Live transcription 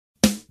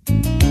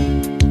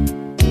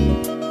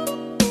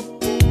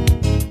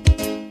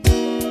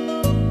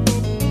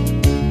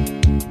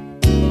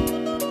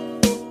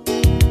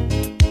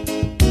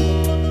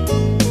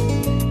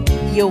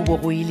yeo bo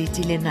go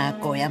iletile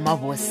nako ya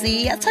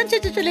mabose ya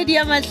tshwantšhetšetšoledi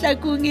ya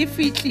mahlakong e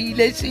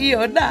fihlile se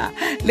yona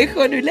le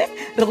kgono le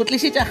re go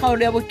tlišetša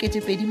kgaolo ya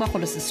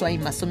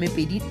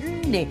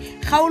bo2,224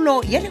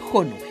 kgaolo ya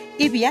lekgono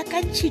e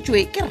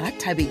beakantšhitšwe ke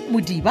Rathabe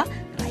Modiba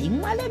ra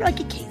ingwalelwa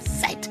ke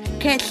KZ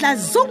Kehla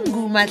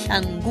Zungu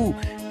Mahlangu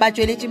ba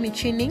tšweletše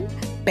metšhineng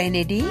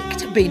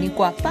Benedict Beni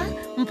Kwapa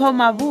Mpho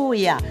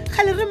Maboya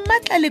khale re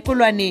matla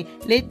lekolwane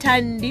le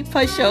Thandi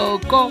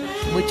Phoshoko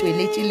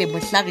motšweletši le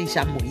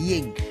mohlagiša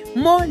moyeng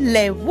mo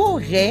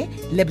leboge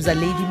lebza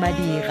Lady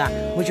Madira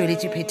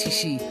motšweletši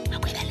phetiši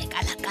makwela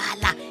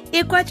lekala-kala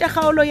e kwatša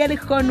kgaolo ya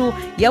lekgono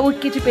ya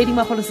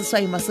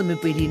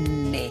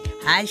bo2,224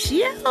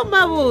 Hashiego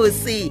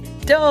Mabose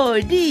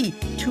Todi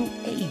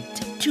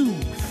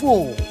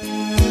 2824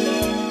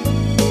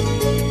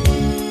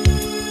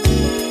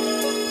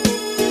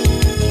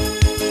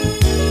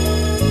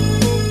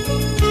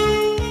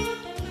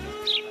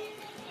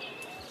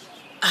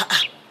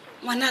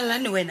 Ngwana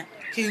lane wena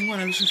ke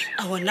ngwana le susu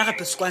a wona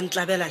gape se kwa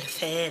ntlabela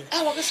lefela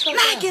a wa ke se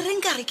na ke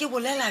reng ka re ke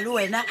bolela le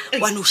wena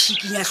wa no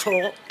shikinya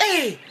tlhogo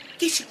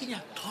ke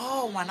shikinya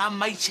tho ngwana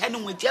maitshane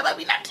ngwetse ya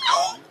babina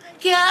tho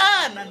ke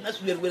ana nna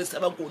se bere sa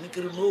ba kone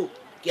ke re no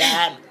ke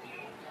ana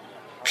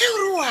ke re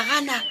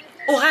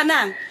o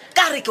ganang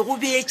ka re ke go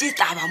beetse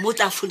taba mo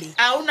tafoleng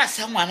a ona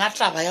sa ngwana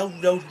taba ya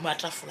dula o duma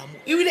tafola mo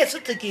e bile se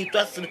tle ke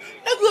itwa sele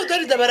na go ka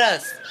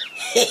ditabarase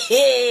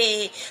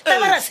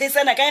tabarase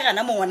tsena ka e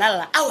gana mo ngwana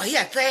lla a wa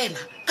ya tsena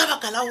ka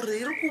baka la gore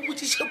re go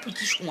botsiše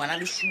potšišo ngwana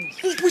le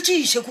susu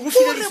mpotšiše go go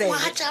file le wa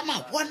tša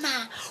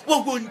mabona wa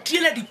go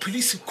ntiela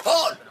di-police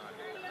call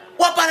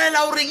wa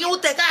palela gore nye o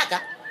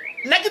tekaka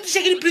nna ke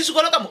tiše ke di-police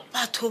call ka mo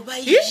batho ba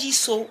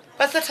iso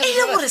e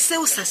le gore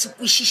seo sa se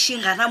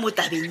kwešišeng gana mo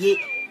tabeng ye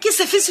ke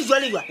sefese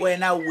jwale jwa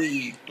wena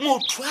we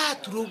motho a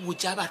tlo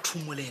botša batho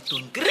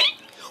moletong kere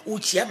o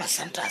tšea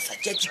masanta a sa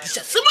tša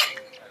tšikisa sengwe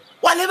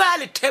wa le ba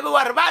lethebe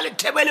wa re ba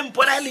lethebe le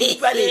mpona le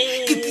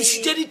ipale ke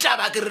tišitše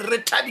ditaba ke re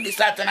thabile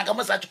sa tsena ka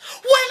mosatho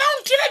wena o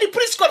ntila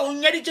di-police call o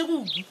nnyaditše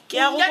kudu ke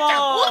a go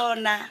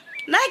bona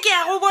nna ke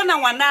a go bona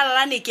ngwana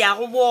llane ke a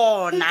go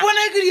bona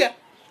bona ke dia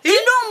e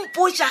no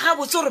mpotša ga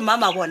botse gore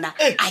mama bona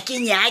a ke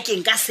nyake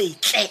nka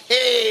setle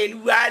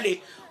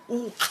leale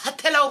o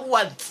kgathela gore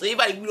wa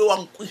ntseba ebile wa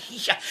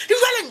nkwešiša le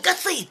jale nka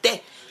sete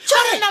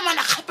tšare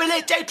namana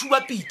kgapeletša e thuba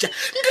pitša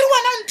nkere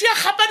wana ntia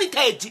gapa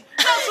dithaetse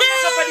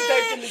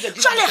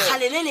jale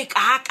galele le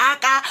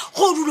kakaka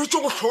go dulotse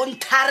go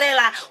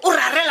hlontharela o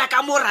rarela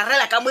ka mo e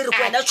re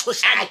ko wena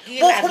tšhošane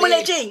bo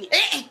kgomoletšeng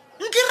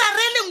nke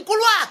rarele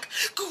nkolo waka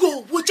ke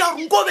go botša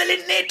gore nko be le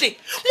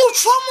nnete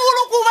motho wa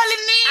mogolo ko ba le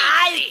nnete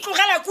ai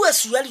tlogela kua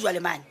sua le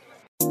jwale mane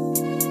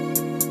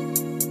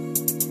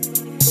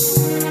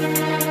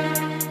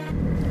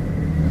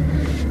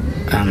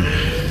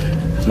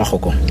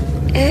Magokong.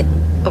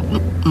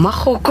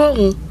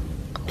 Magokong.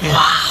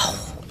 Wow.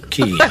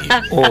 Okay.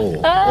 Oh,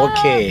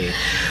 okay.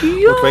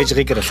 O tloetse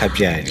ke re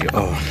tlhapiadi.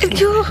 Oh.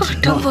 Yo,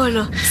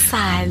 Tombolo,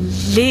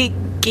 sale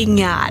ke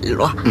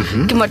nyalwa.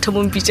 Ke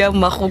mathomo mpitša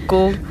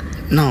Magokong.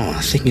 No,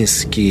 thing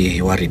is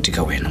ke worried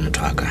ka wena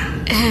motho wa ka.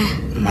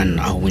 Man,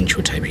 a o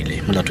ntšho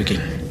thabile. Molato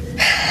keng?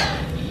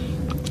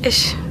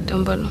 Eish,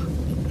 Tombolo.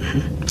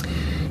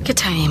 Ke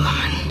time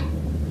man.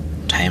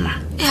 Timer.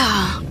 Ya,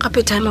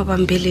 gape time ba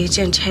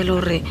mbeletse ntšhaile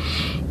gore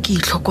ke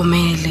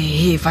itlhokomele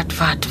he vat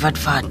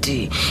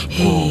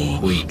he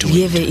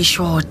lieve e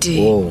short.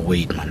 Oh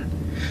wait man,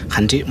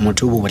 ganti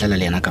motho o bolela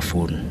le ena ka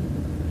phone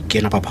ke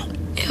ena papa?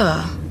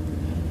 Yeah.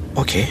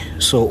 Okay,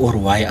 so or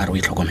why are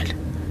we itlhokomele?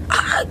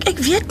 Ek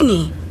weet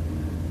nie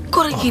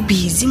kore ke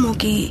busy mo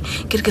ke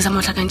re ke sa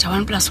motlhakantša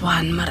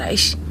 1+1 mara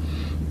ish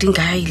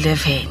dinka ya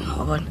 11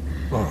 o bona.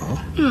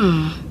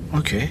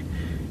 Okay.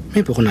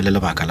 Maybe go na le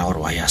lebaka la gore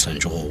wa ya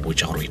santse go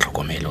botša gore o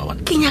itlhokomele wa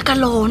bona. Ke nyaka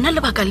lona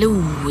lebaka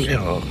leuwe.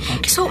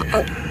 Okay. So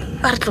a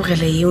re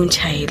tlogele ye o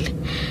ntšhaile.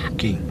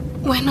 Ke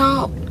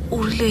wena o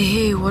rile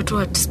he what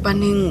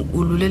spanning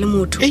o lulele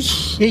motho.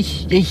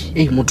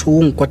 Ei motho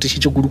o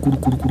nkwatišitše kudu.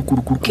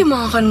 Ke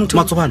magane motho.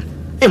 Matsobane.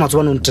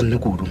 Matsobane o ntenne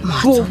kudu.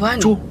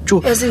 Jo.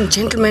 As in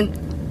gentleman.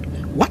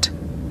 What?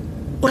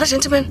 O ra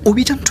gentleman? O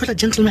bitša nthoela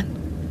gentleman.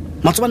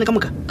 Matsobane ka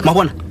moka.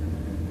 Mabona.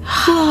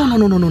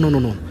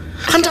 No.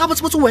 Gante ga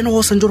botse wena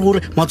o sentse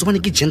gore Matsobane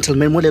ke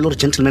gentleman mo le gore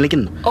gentleman ke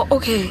nna.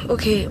 Okay.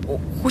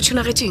 Go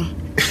tšhonagetšeng?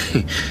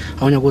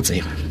 Ha o nya go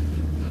tseba.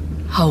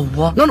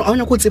 Hawa. No, a o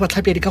nya go tseba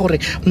tlhapiadi ka gore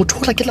motho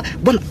o la ke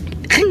bona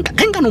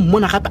genka no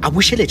mmona gape a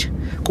bušeletše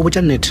go botša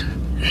nnete.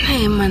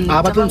 Hey man,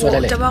 ba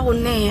tswelele. Taba go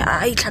ne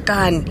a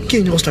itlhakane. Ke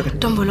eng go slakane?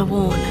 Tombolo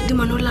bona, di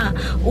manola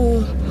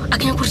o a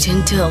kenya go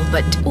gentle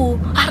but o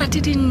a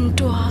rate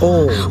dintwa.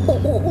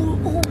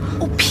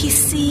 O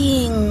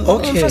pissing.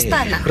 Okay.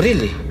 Firstana.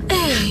 Really?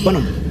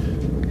 Bona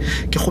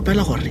ke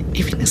gopela gore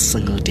even a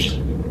single day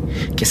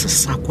ke se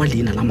sa kwa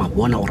leina la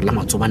Mabona or la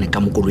Matsobane ka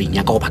mokoloing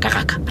ya ka go baka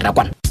gaka ra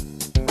kwana.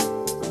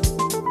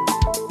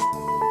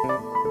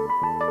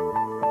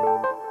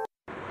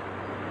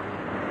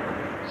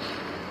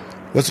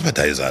 What's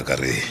bata isa ka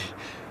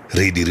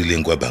re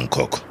dirileng kwa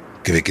Bangkok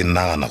ke be ke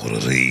nagana gore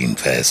re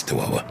invest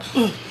wa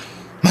bona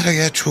mara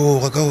ya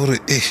tshoga ka gore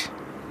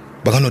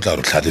ba ka no tla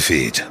re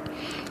tlhalefetša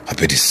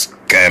gape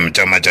di-scam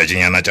tša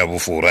matšatšinyana tša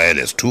bofora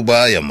eles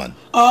tubaya man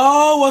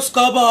wa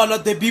ska bala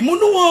debi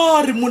mono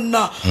wa re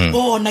monna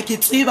bona ke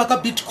tseba ka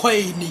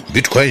bitcoin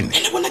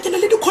ene bona ke na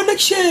le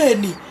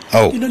di-connection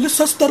Au. le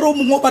sastero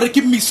mongwe ba re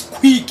ke Miss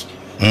Quick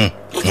re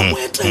ka mo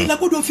etela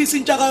ko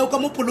di-officing tša gayo ka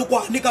mo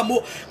polokwane ka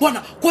mo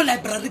bona ko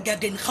library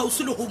garden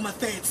gausi le home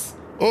affairs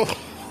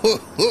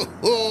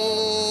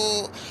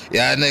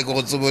ya ne ke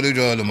go tsebole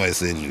jalo my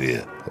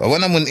Sylvia wa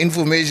bona mon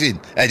information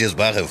I just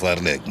ba ge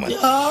farlek man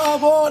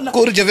bona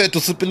ko re jeve to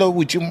sepela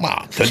botse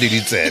matlha le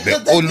ditsebe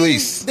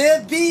always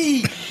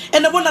debi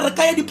ene bona re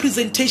kaya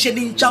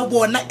di-presentationeng tša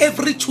bona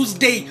every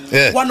Tuesday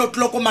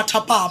 1:00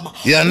 mathapama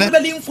Yeah, ne? re be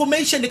le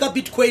information ka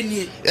bitcoin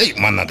ye hey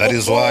man that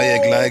is why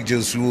I like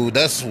just you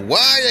that's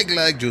why I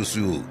like just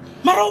you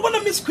mara o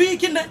bona Miss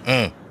Quick ne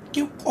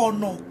ke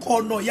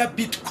kono ya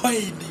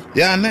bitcoin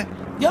ya ne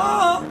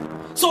ya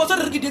so what's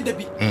re ke ding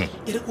debi e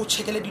re go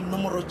checkele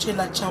dinomoro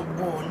tšela tša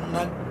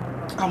bona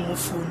ka mo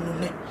phone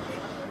ne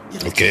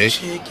okay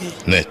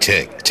ne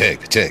check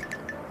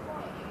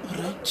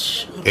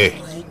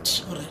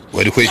right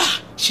what do you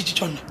shit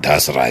John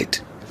that's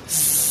right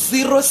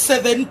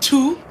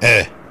 072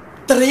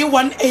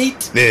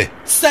 318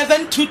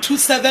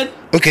 7227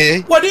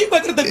 okay what do you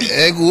got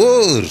debi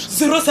good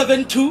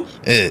 072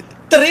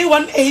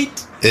 318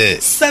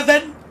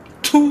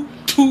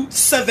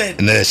 7227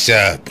 ne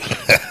sharp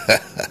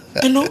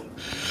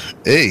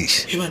hey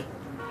man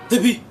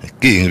debi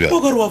king bja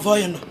o ka re wa va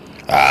yena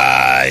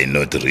ay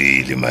not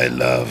really my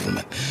love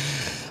man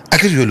a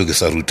ke jolo ke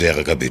sa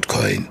rutega ka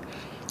bitcoin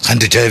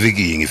gante jive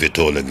ke eng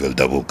ifetola ke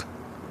veldabuka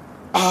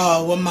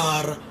wa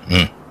mara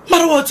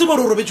wa tseba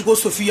re robetse ko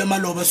Sylvia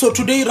maloba so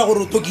today ra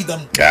gore o tokidam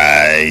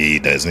ay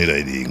that's not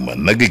idea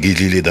man na ke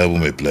gitlile dabo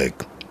me black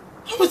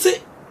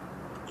botse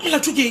mla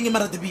thuke eng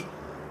mara debi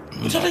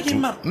motata ke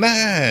mara na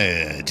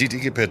dite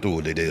ke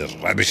petole de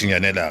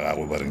rabishinyane la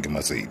gago ba reng ke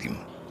masedi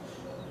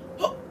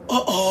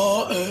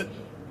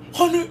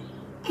gone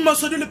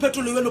masadi le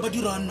petrolo wena ba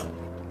dirana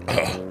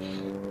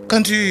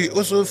kanti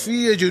o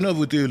Sofia jona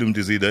botele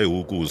mtizida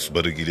ihukus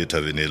barekile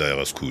tavenela ya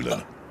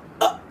gaskula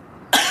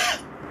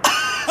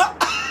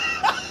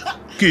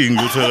king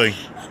utsareng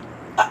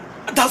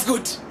that's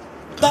good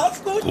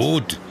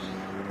good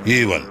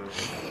yewan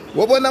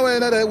wa bona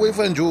wena la we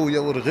fanjo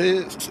ya gore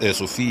ge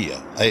Sofia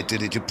a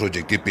eteletse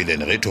project e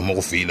pelene ge thomo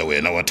go feila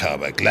wena wa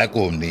thaba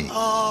klakomni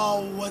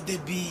what the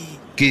be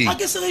King. a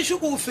ke se ge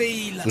go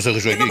feila O se ge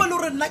shwa ke king. ba le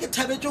gore nna ke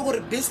thabetse gore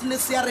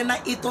business ya rena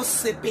e to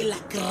sepela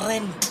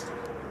grand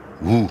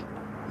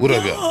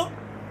urabya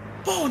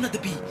bona the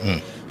be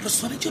re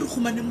swanetse re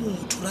khumane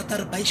motho ra ta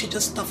re ba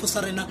ishetse staff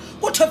sa rena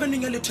o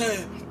thabeneng ya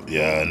lethebe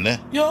ya ne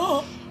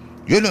yo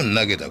yolo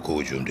nna ke ta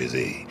coach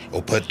mdeze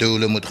o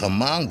phateule motho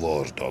mang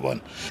vorto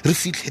bona re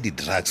fitlhe di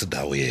drugs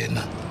da go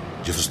yena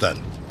you understand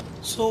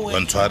so Wa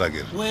ntshwara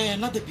ke re.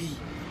 wena the be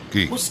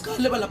Ke? o ska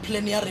lebala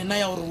plan ya rena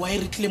ya gore wa e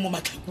retlile mo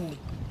matlhakong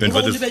and O ba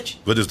o lebetse?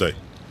 what is that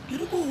ke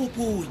re go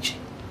gopotse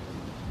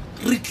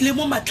re tlile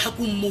mo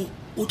matlhakong mo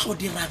o tlo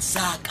dira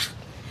zaka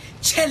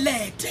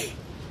tšhelete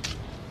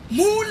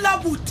mula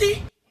buti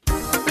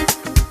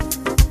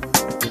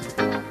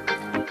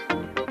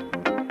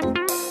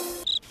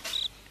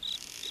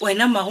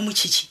wena mmago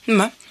motšhitšhi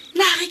mma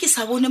na ge ke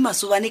sa bone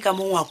masobane ka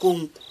mo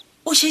ngwakong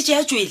o šetse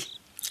a tswele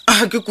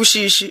a ke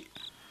kwešiše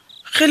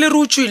ge le re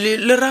o tswile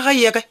le raga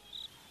ya kae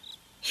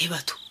he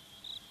batho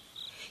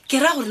ke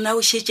ra gore na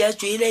o šetse a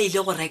tswele a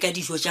ile go reka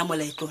dijo tša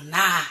moletlo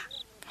na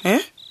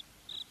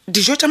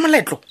dijo tša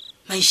moletlo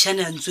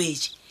maišane a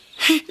ntswetse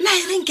na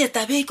e reng ke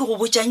tabe ke go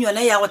botšang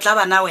yona ya go tla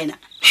bana wena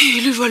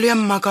le jwale ya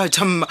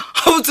mmakatšha mma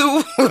ga o tse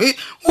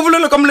o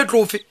bolela ka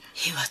moletlo ofe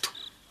he batho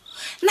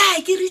na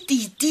ke re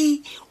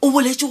titi o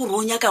boletse gore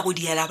o nyaka go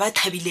diela ba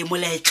thabile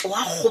moletlo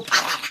wa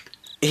kgoparara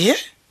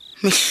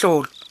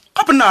mehlolo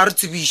gape na a re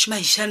tsebiše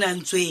maišane a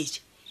ntswetse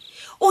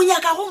o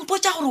nyaka go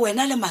mpotša gore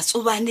wena le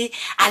matsobane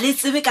a le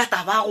tsebe ka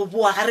taba go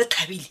boa ga re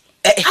thabile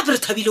gape re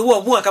thabile o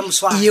a boa ka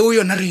moswana yeo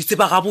yona re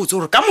itseba gabotse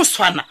gore ka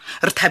moswana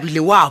re thabile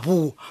o a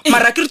boa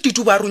mara ke re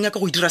tito ba ronya ka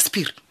go dira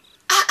sephiri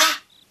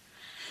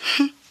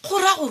go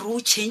ra gore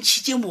o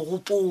tšhentšhitše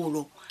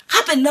mogopolo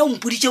gape nna o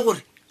mpoditše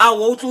gore a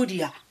wa o tlo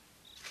dia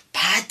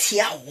party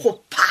ya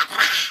go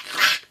parara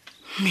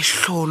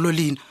mehlolo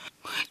lena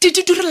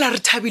titi direla re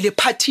thabile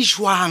party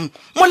jwang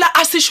mola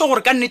a sešo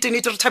gore ka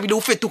nnete-nete re thabile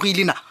o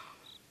fetogile na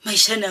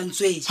maišane a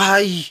ntswetse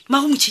ai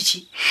mago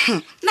motšhitšhi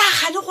na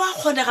gane go a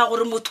kgonega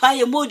gore motho a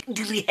ye mo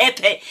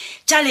direhepe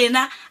tša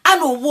lena a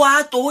no boa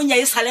a tonya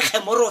e sa le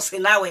kgemorose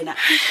na wena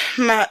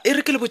ma e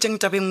re ke le botšang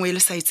tabe nngwe e le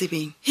sa e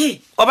tsebeng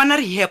He. wa bana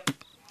rehab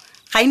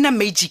ga ena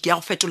magic ya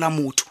go fetola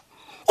motho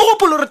o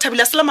gopolo re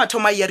thabile a sela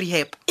mathoma ya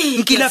rehab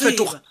nkile a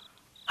fetoga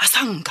a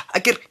sa nka a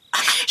kere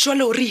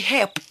jwale o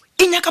rehab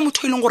e nyaka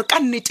motho e leng gore ka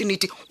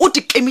nnete-nete o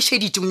te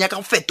kemišedite o nyaka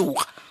go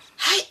fetoga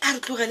hai a re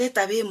tlogele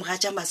tabe e moga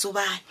tša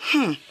masobane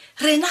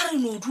rena re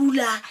no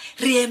dula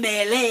re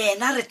emele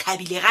ena re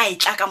thabile ga e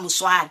tla ka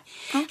moswane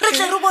re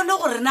tle re bone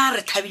gore na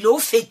re thabile o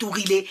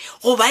fetogile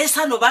goba e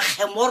sa no ba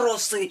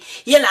kgemorose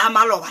ye la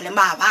maloba le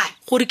maabane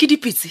gore ke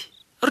dipitse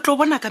re tlo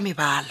bona ka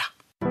mebala.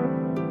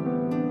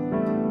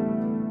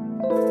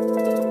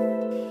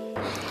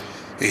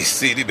 Hey,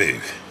 Sadie, baby.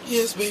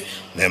 Yes, baby.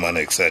 Man,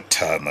 exact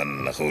time,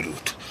 man.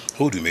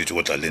 How do you make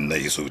what I learn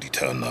now? So the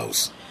town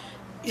house.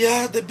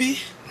 Yeah, the B.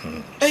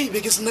 Hey,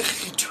 because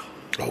nakhitu.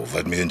 Oh,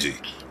 what me nje?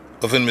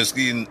 Often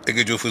meskin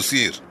ekejo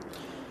fosir.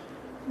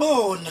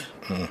 Bona.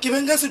 Ke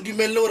benga se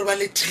dumelle hore ba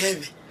le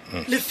thebe.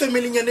 Le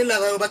family nyane la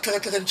ga ba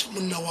tlhaka ntse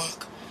monna wa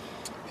ka.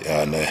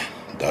 Yeah, ne,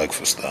 dark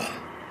for star.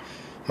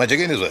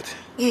 Majageni is what?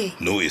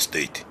 No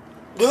estate.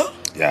 Go?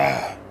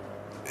 Yeah.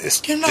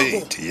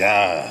 Estate.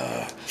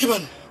 Yeah.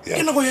 Iban.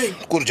 Yeah.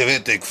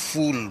 Kurjavete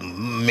full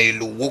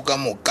melu woka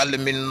mo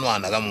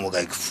kaleminwana ka mo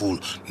ka full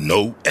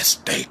no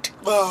estate.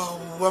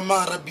 Wa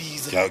mara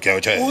biza.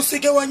 Kya. O se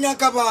ke wa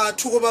nyaka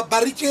batho go ba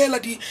barikela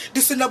di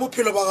sena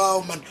bophelo ba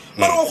gago man.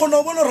 Mara o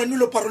gona bona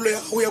ranilo parolo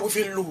ya go ya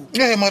bofello.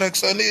 Yeah, mara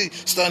ksane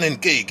stand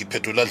and cake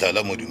phetola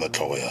dlala mo di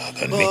matlogo ya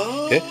ka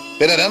nne.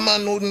 Pera ra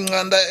manu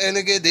nganda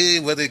elegede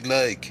what it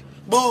like.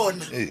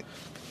 Bona.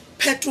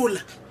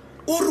 Phetola.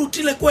 O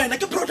rutile kwena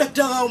ke product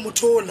ya gago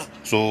mothola.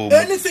 So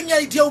anything ya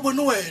idea o bone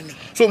wena.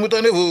 So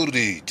mutane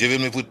vuri jeve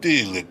me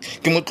putile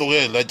ke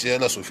motlogela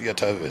tshela Sofia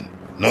Tavern.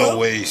 No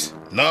ways.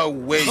 Oh,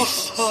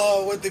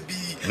 what the be.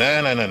 No.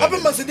 Abe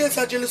masedi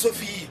sa tshele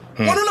Sofia.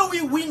 Bona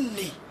we win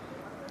ni.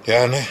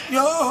 Yeah, ne.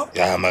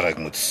 Yeah, mara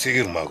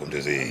kutsikiri mako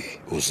ndeze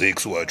o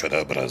Zakes wa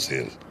tsha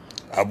Brazil.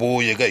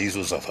 Abuye ka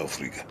iso South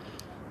Africa.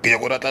 Ke ya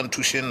kora tla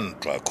nthusheng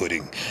tla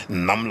coding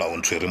namla o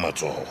ntshwere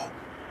matsogo.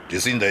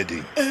 Disinda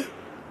iding.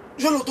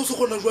 Jalo to se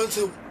gona jwang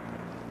seo.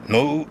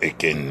 No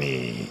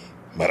again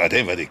mara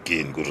deva de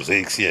kin go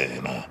Zakes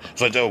yena.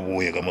 So ja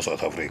ubuye ka mo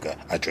South Africa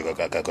a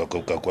tshweka ka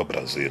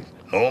Brazil.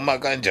 No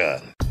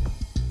makanjani.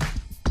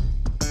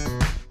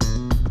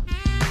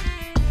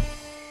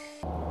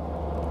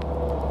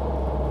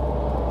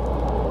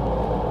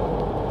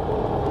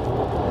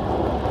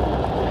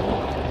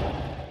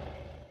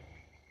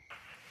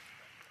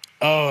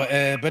 Oh,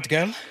 but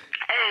girl.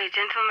 Hey,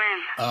 gentleman.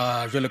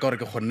 Jwale ka gore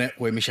ke kgonne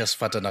go emisha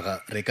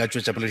sefatanaga re ka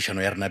tswetsa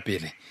poledišano ya rena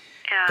pele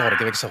ka gore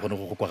ke be ke sa kgone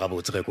go kwa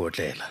gabotse ge ke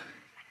otlela.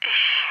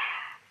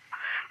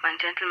 Man,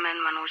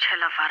 gentleman, man, o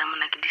tšhela fare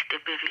mona ke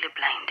disturb evile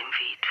blind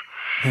mfethu.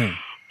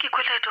 Ke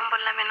kwela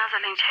tombolla mena za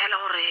lentšhela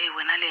gore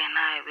wena le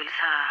yena be le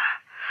sa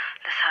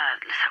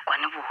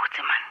kwane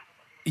botse man.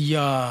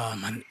 Ya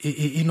man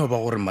e no ba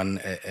gore man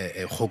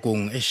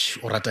khokong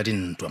o rata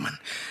dintwa man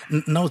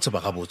nna o tseba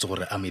gabotse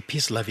gore I'm a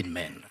peace loving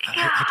man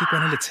a ke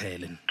kwane le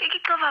tshele ke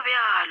qova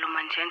bjalo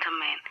man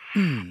gentleman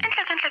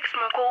entle ke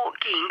smoko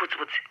ke eng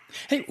botsebotse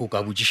hey o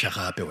ka butsisha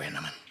gape wena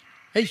man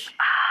hey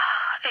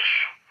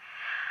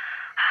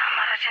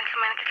mara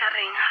gentleman ke tla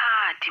reng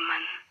hard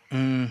man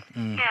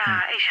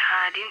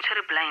hard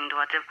intshwere blind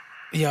whatever.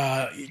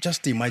 Yeah,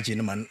 just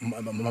imagine man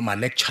ma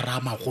lecturer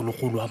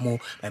magologolo a mo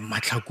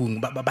matlhakong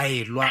ba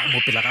elwa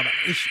mo pela ga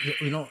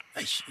you know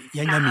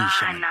ya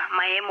nyamisha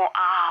maemo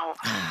ao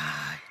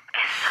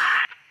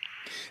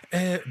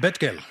bad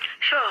girl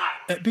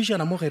sure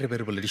bijana mo ge re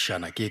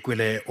boledišana ke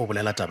kwele o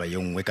bolela taba ye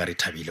nngwe ka re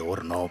thabile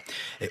gore no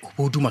o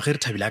bo duma ge re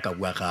thabile a ka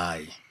bua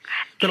gae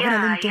pero gona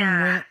le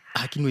ntongwe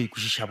a ke no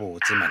ikušiša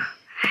botse man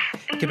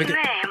ke be ke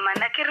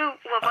mana ke re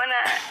wa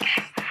bona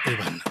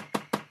bana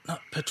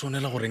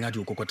Petronela go renga di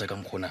o kokota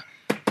kang gona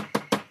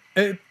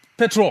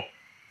Petro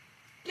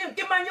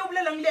ke manye o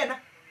bolelang le ena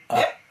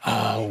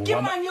ke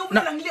manye o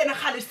bolelang le ena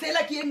ga le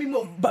sela ke emi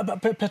mo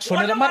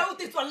Petronela ma o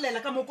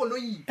tetswallela ka mo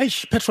koloi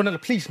Petronela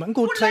please man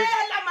go try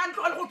man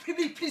go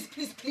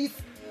please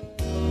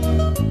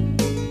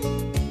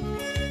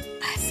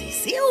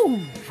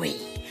asisiuwe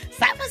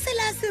sama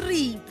sela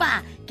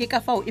seripa ke ka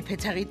fao e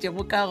phethagetse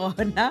mo ka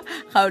gona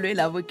kgaolo e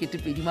la bo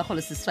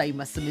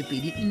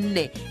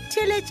 2024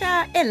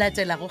 theletša e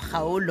latelago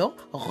kgaolo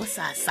go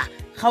sasa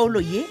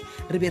kgaolo ye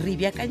re be re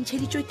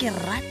beakantšheditšwe ke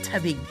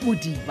Rathabeng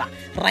Modiba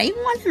ra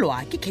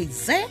ingwalelwa ke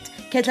KZ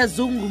Ketla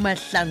Zungu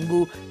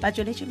Mahlangu ba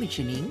tsweletše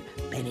metšhineng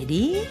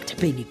Benedict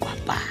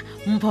Benikwapa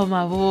Mpho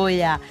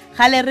Maboya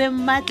gale re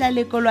mmatla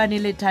lekolwane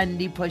le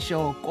Thandi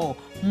Phoshoko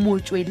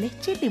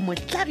motsweletše le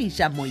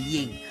mohlagiša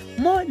moyeng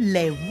mo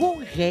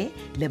Leboge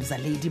Lebza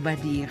Lady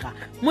Madira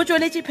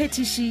motsweletše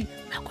phetiši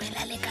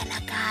Makwela le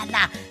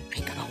Kalakala ge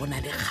ka ba go na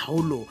le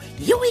kgaolo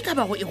yeo e ka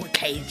bago e go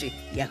tlhaetše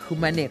ya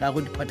humanega go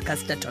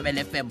di-podcast tša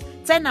Thobel FM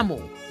tsena mo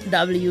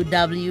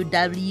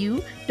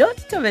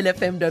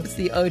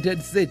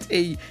www.thobelfm.co.za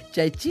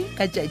tšatši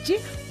ka tšatši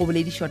go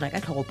boledišana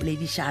ka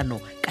tlhogopoledišano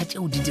ka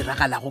tšeo di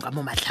diragalago ka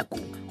mo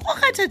mahlakong go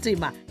kgatha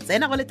tema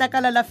tsena go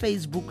letakala la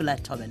Facebook la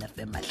Thobel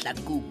FM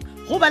mahlakong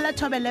go ba la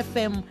Thobel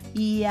FM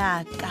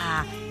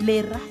yaka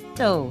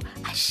Lerato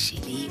a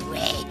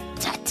šhiliwe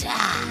thata